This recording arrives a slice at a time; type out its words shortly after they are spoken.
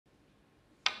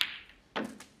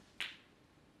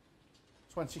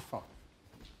25.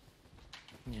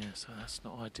 Yeah, so that's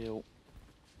not ideal.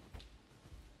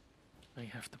 May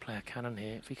have to play a cannon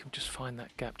here. If he can just find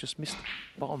that gap, just miss the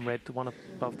bottom red, the one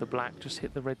above the black, just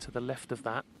hit the red to the left of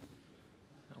that.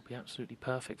 That'll be absolutely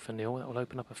perfect for Neil. That will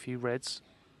open up a few reds.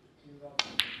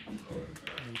 There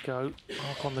you go.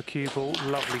 Mark on the cue ball.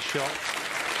 Lovely shot.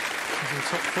 He's in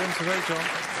top form today, John.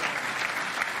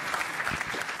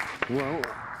 Well,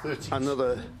 30.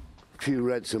 another few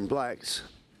reds and blacks,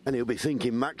 and he'll be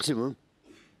thinking maximum.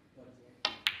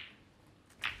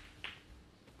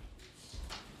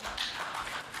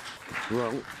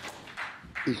 Well,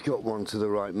 he's got one to the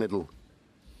right middle,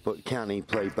 but can he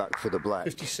play back for the black?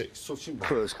 56. Touching ball.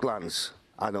 First glance,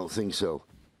 I don't think so.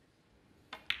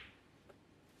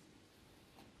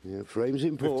 Yeah, frame's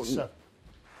important. 57.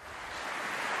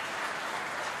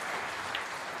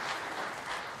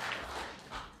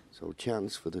 So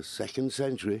chance for the second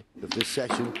century of this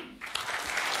session.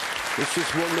 It's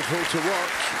just wonderful to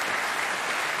watch.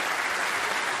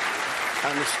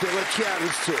 And there's still a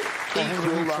chance to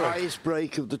equal the highest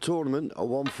break of the tournament, a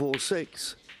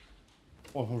 146.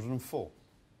 104.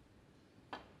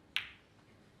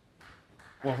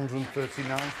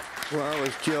 139. Well,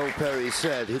 as Joe Perry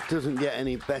said, it doesn't get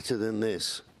any better than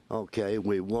this. Okay,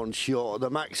 we're one short of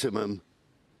the maximum.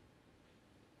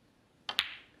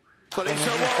 But it's a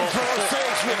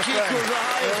 146, which equals the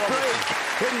highest break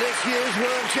in this year's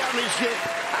World Championship.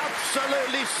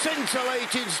 Absolutely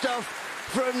scintillating stuff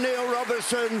from Neil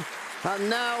Robertson. And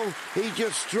now he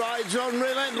just strides on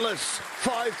relentless.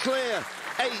 5 clear,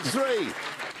 8-3.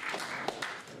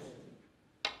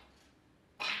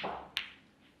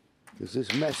 There's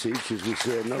this message, as we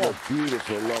say, another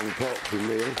beautiful long pot from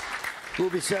Neil. Will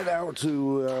be sent out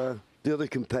to the other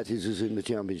competitors in the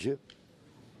championship.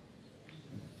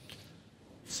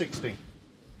 16.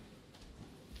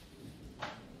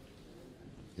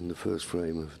 In the first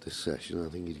frame of this session, I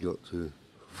think he'd got to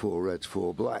 4 reds,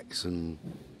 4 blacks, and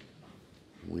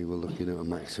we were looking at a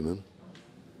maximum.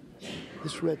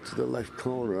 This red to the left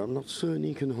corner, I'm not certain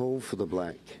he can hold for the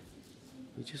black.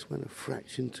 He just went a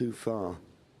fraction too far.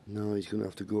 Now he's going to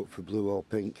have to go up for blue or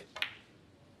pink.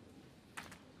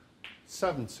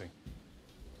 70.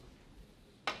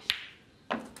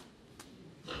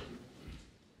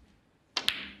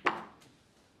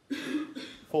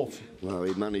 Well,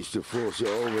 he managed to force it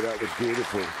over. That was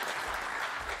beautiful.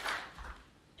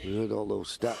 We heard all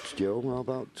those stats, Joe. How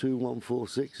about 2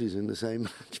 146s in the same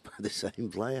match by the same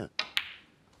player?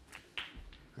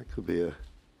 That could be a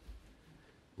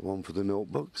one for the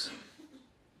notebooks.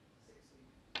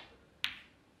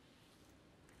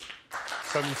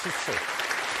 76.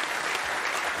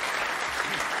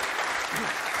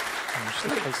 Just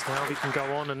in case now we can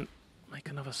go on and make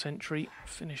another century,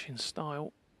 finish in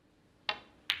style.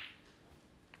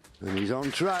 And he's on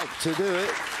track to do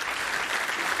it.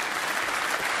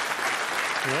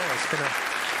 Yeah, it's been an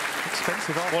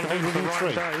expensive afternoon for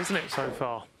Ryan Day, isn't it, so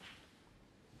far?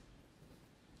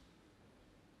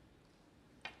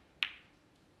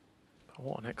 But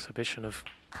what an exhibition of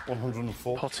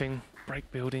 104. potting,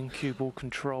 break building, cue ball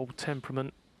control,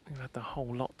 temperament. We've had the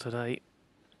whole lot today.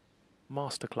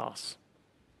 Masterclass.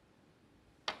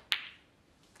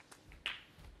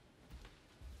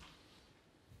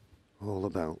 All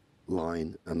about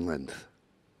line and length.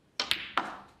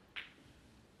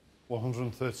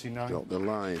 139. Got the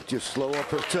line. Just slow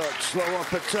up a touch, slow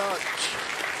up a touch.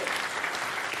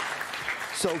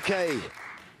 It's okay.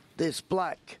 This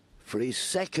black for his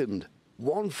second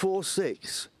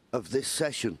 146 of this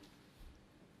session.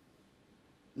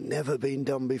 Never been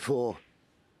done before.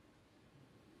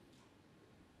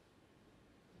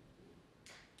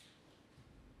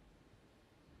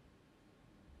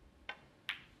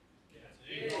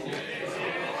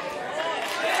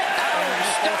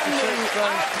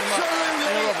 Absolutely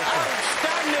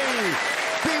outstanding.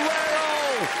 Beware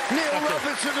all. Neil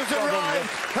Robertson has arrived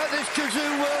at this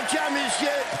Cazoo World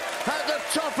Championship at the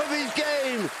top of his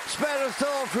game. Spare a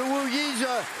thought for Wu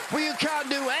Yiza. Well, you can't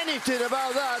do anything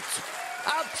about that.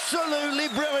 Absolutely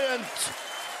brilliant.